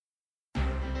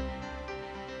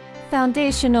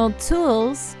Foundational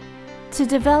tools to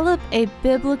develop a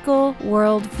biblical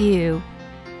worldview.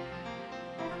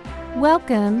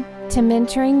 Welcome to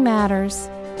Mentoring Matters,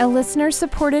 a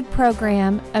listener-supported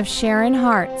program of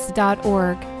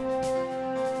SharonHearts.org.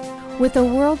 With the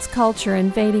world's culture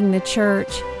invading the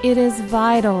church, it is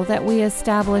vital that we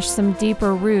establish some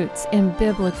deeper roots in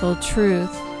biblical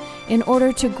truth in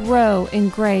order to grow in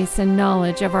grace and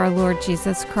knowledge of our Lord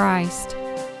Jesus Christ.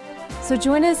 So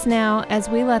join us now as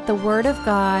we let the Word of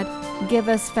God give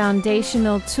us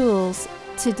foundational tools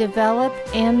to develop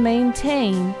and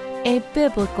maintain a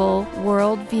biblical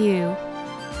worldview.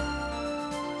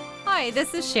 Hi,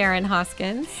 this is Sharon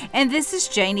Hoskins. And this is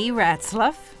Janie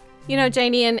Ratzlaff. You know,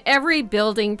 Janie, in every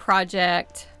building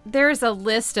project, there's a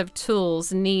list of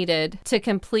tools needed to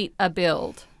complete a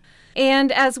build.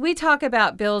 And as we talk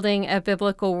about building a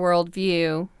biblical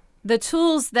worldview, the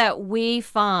tools that we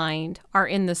find are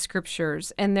in the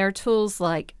scriptures, and they're tools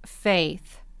like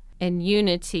faith and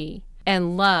unity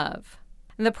and love.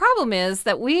 And the problem is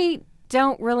that we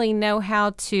don't really know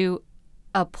how to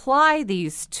apply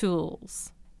these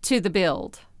tools to the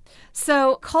build.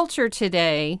 So culture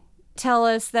today tell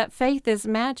us that faith is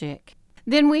magic.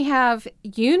 Then we have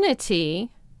unity,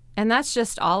 and that's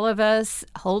just all of us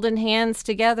holding hands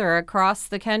together across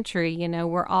the country. You know,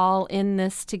 we're all in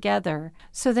this together.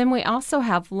 So then we also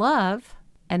have love,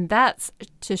 and that's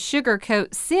to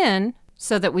sugarcoat sin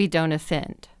so that we don't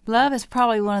offend. Love is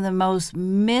probably one of the most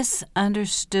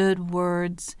misunderstood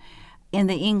words in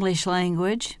the English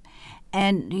language.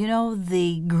 And, you know,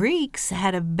 the Greeks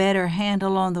had a better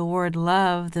handle on the word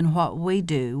love than what we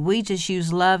do. We just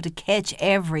use love to catch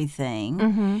everything.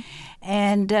 Mm-hmm.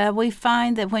 And we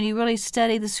find that when you really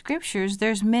study the scriptures,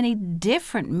 there's many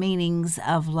different meanings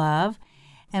of love,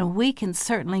 and we can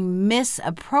certainly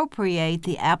misappropriate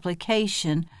the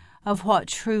application of what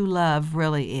true love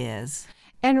really is.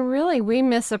 And really, we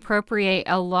misappropriate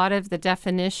a lot of the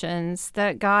definitions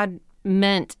that God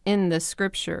meant in the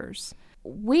scriptures.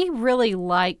 We really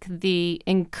like the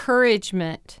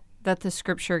encouragement that the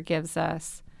scripture gives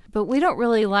us, but we don't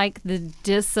really like the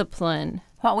discipline.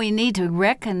 What we need to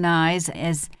recognize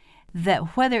is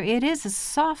that whether it is a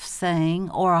soft saying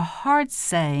or a hard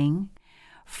saying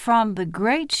from the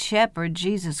great shepherd,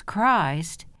 Jesus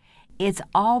Christ, it's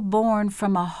all born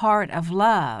from a heart of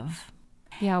love.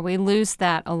 Yeah, we lose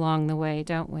that along the way,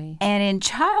 don't we? And in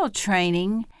child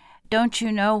training, don't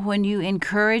you know when you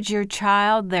encourage your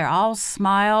child, they're all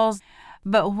smiles,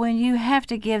 but when you have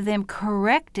to give them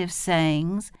corrective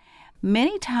sayings,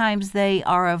 many times they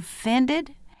are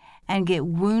offended and get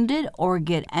wounded or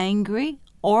get angry,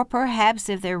 or perhaps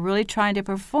if they're really trying to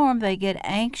perform, they get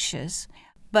anxious.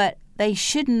 But they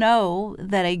should know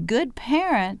that a good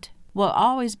parent will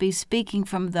always be speaking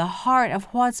from the heart of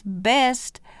what's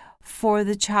best for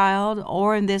the child,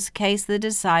 or in this case, the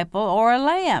disciple or a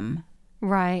lamb.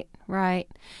 Right.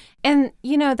 And,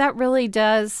 you know, that really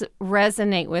does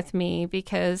resonate with me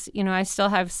because, you know, I still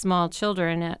have small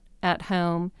children at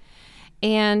home.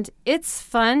 And it's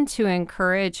fun to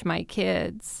encourage my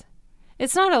kids.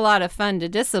 It's not a lot of fun to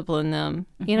discipline them.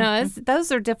 You know,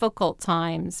 those are difficult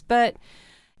times. But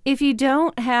if you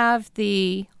don't have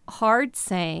the hard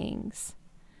sayings,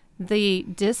 the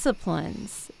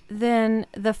disciplines, then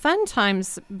the fun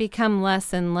times become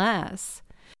less and less.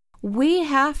 We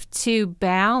have to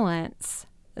balance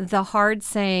the hard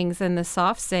sayings and the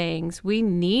soft sayings. We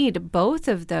need both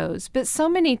of those. But so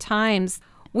many times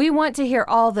we want to hear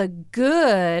all the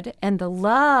good and the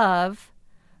love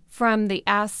from the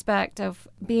aspect of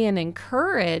being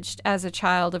encouraged as a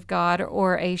child of God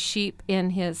or a sheep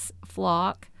in his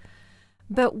flock.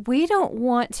 But we don't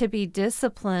want to be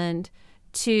disciplined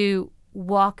to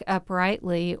walk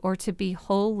uprightly or to be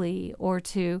holy or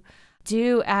to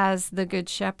do as the Good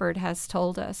Shepherd has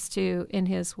told us to in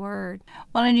his word.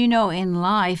 Well, and you know, in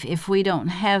life, if we don't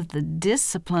have the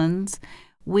disciplines,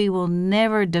 we will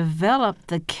never develop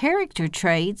the character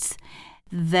traits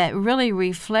that really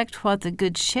reflect what the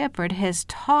Good Shepherd has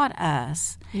taught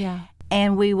us. Yeah.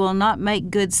 And we will not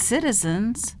make good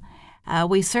citizens.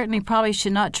 We certainly probably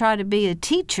should not try to be a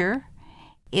teacher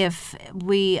if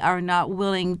we are not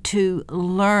willing to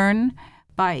learn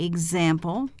by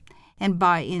example and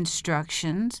by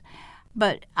instructions.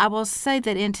 But I will say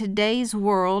that in today's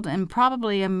world, and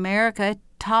probably America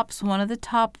tops one of the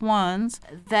top ones,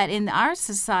 that in our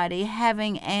society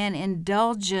having an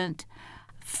indulgent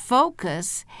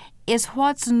focus is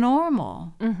what's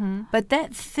normal. Mm-hmm. But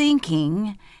that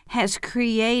thinking has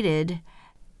created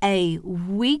a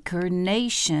weaker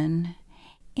nation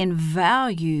in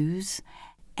values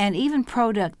and even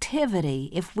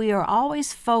productivity if we are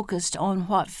always focused on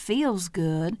what feels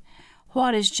good,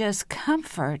 what is just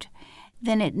comfort,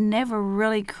 then it never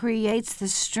really creates the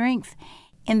strength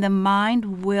in the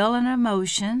mind, will, and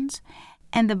emotions,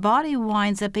 and the body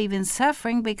winds up even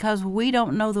suffering because we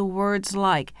don't know the words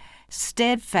like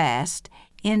steadfast,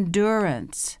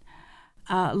 endurance,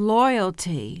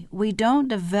 loyalty. We don't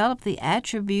develop the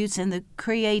attributes and the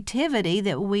creativity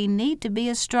that we need to be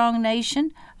a strong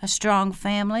nation, a strong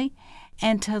family,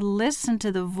 and to listen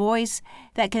to the voice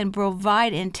that can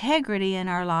provide integrity in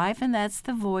our life, and that's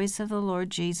the voice of the Lord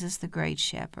Jesus, the Great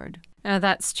Shepherd.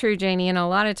 That's true, Janie. And a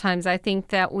lot of times I think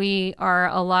that we are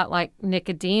a lot like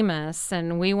Nicodemus,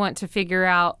 and we want to figure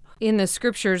out in the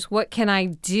scriptures, what can I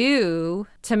do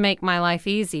to make my life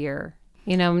easier?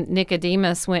 You know,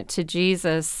 Nicodemus went to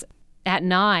Jesus at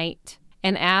night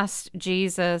and asked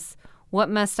Jesus, what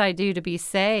must I do to be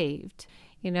saved?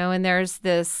 You know, and there's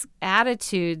this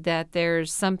attitude that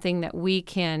there's something that we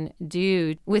can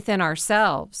do within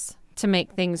ourselves to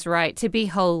make things right, to be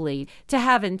holy, to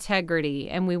have integrity.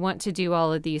 And we want to do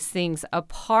all of these things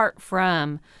apart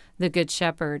from the Good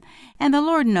Shepherd. And the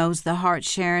Lord knows the heart,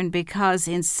 Sharon, because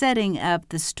in setting up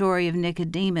the story of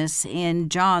Nicodemus in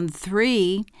John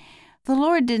 3, the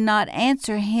Lord did not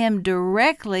answer him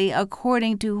directly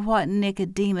according to what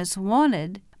Nicodemus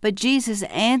wanted, but Jesus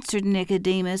answered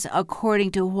Nicodemus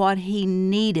according to what he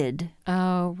needed.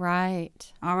 Oh,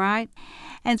 right. All right?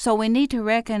 And so we need to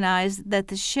recognize that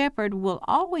the shepherd will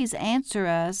always answer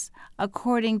us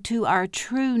according to our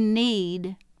true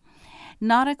need,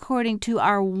 not according to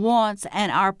our wants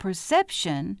and our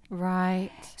perception.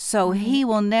 Right. So he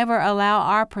will never allow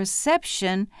our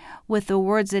perception with the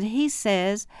words that he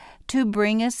says to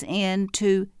bring us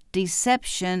into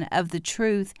deception of the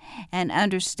truth and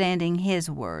understanding his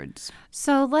words.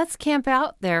 So let's camp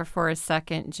out there for a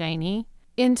second, Janie.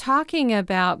 In talking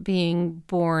about being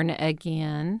born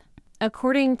again,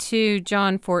 according to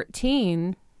John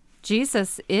 14,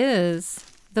 Jesus is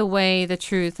the way, the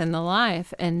truth, and the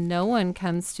life, and no one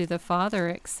comes to the Father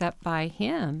except by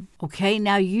him. Okay,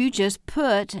 now you just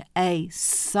put a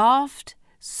soft,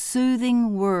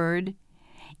 soothing word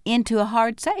into a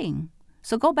hard saying.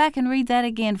 So go back and read that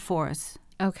again for us.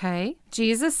 Okay.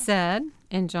 Jesus said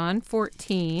in John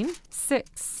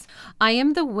 14:6, I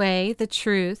am the way, the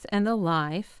truth, and the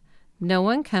life. No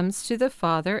one comes to the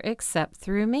Father except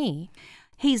through me.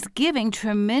 He's giving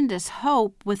tremendous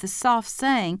hope with a soft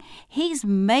saying. He's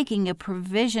making a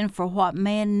provision for what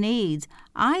man needs.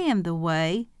 I am the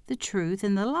way, the truth,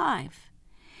 and the life.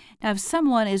 Now, if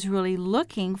someone is really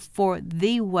looking for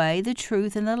the way, the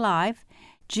truth, and the life,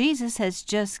 Jesus has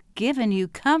just given you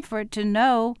comfort to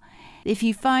know if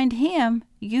you find him,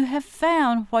 you have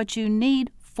found what you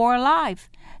need for life,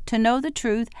 to know the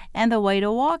truth and the way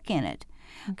to walk in it.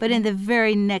 Okay. But in the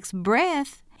very next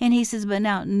breath, and he says, but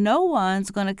now no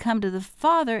one's going to come to the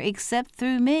Father except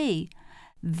through me.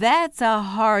 That's a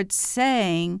hard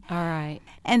saying. All right.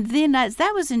 And then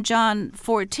that was in John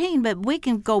 14, but we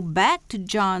can go back to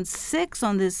John 6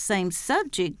 on this same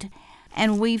subject,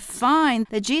 and we find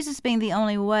that Jesus being the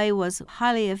only way was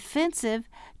highly offensive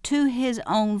to his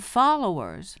own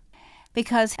followers,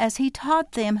 because as he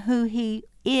taught them who he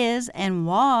is and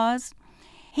was,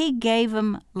 he gave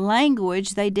them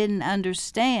language they didn't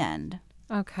understand.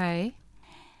 Okay.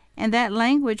 And that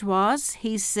language was,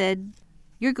 he said,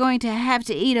 you're going to have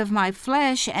to eat of my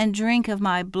flesh and drink of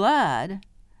my blood.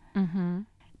 Mm-hmm.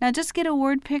 Now just get a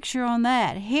word picture on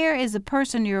that. Here is a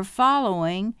person you're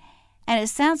following, and it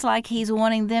sounds like he's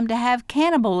wanting them to have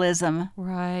cannibalism.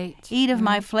 Right. Eat of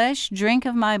my flesh, drink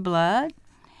of my blood.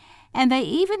 And they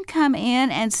even come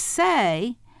in and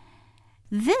say,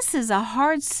 this is a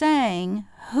hard saying.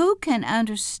 Who can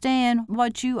understand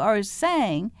what you are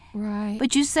saying? Right.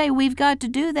 But you say we've got to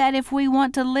do that if we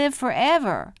want to live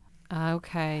forever.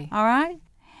 Okay. All right?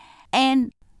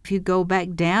 And if you go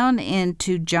back down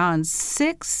into John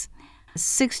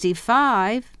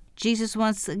 6:65, Jesus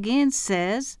once again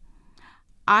says,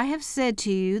 I have said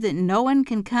to you that no one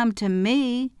can come to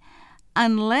me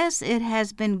unless it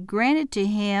has been granted to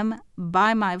him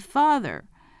by my Father.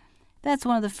 That's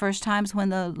one of the first times when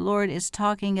the Lord is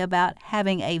talking about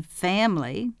having a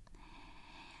family.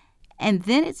 And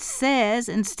then it says,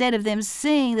 instead of them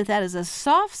seeing that is a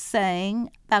soft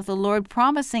saying about the Lord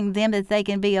promising them that they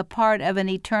can be a part of an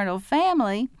eternal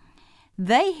family,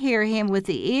 they hear him with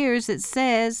the ears that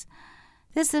says,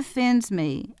 this offends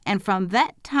me. And from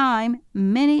that time,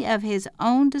 many of his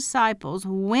own disciples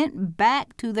went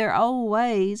back to their old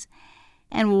ways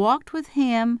and walked with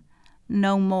him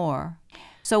no more.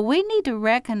 So we need to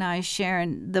recognize,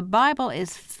 Sharon, the Bible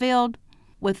is filled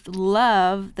with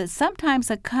love that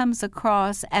sometimes it comes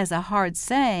across as a hard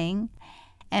saying,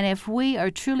 And if we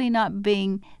are truly not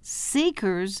being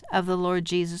seekers of the Lord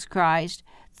Jesus Christ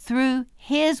through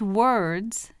His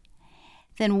words,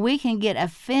 then we can get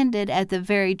offended at the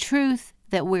very truth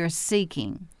that we're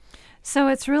seeking. So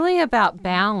it's really about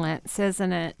balance,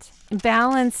 isn't it?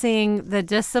 Balancing the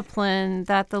discipline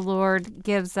that the Lord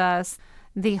gives us,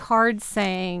 the hard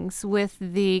sayings, with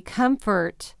the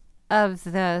comfort of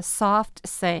the soft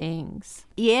sayings.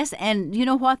 Yes, and you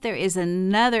know what? There is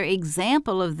another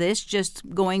example of this,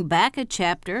 just going back a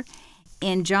chapter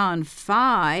in John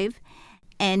 5,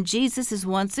 and Jesus is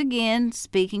once again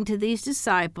speaking to these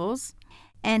disciples,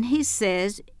 and He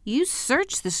says, "You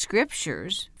search the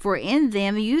Scriptures, for in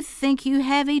them you think you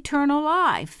have eternal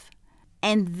life,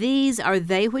 and these are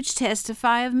they which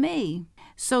testify of me."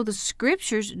 So the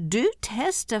Scriptures do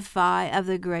testify of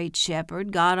the great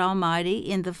Shepherd, God Almighty,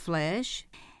 in the flesh.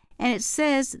 And it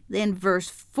says in verse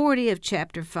 40 of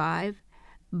chapter 5,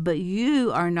 "But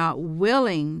you are not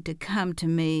willing to come to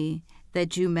me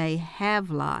that you may have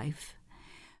life."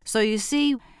 So you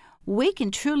see, we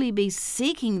can truly be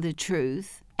seeking the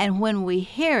truth, and when we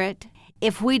hear it,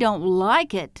 if we don't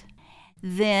like it,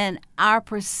 then our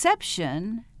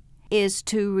perception is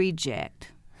to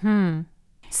reject.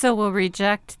 So we'll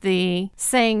reject the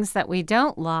sayings that we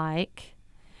don't like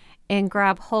and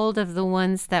grab hold of the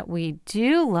ones that we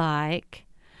do like,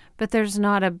 but there's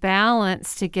not a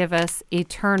balance to give us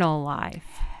eternal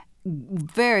life.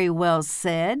 Very well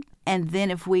said. And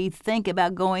then if we think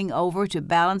about going over to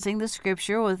balancing the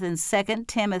Scripture within 2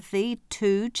 Timothy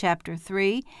 2, chapter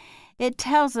 3, it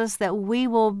tells us that we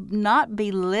will not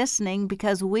be listening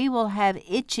because we will have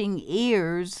itching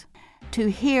ears to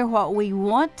hear what we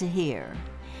want to hear.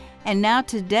 And now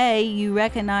today you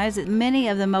recognize that many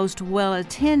of the most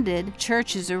well-attended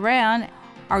churches around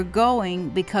are going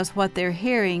because what they're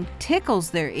hearing tickles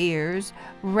their ears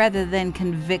rather than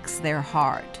convicts their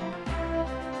heart.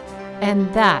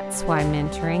 And that's why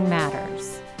mentoring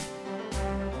matters.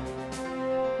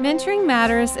 Mentoring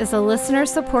Matters is a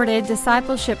listener-supported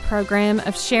discipleship program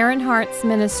of Sharon Hart's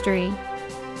ministry.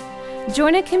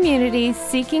 Join a community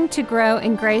seeking to grow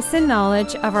in grace and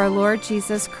knowledge of our Lord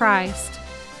Jesus Christ,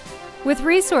 with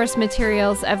resource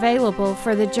materials available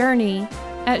for the journey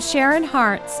at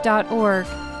SharonHarts.org.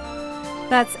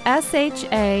 That's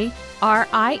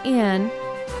SHARIN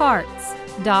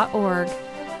Hearts.org.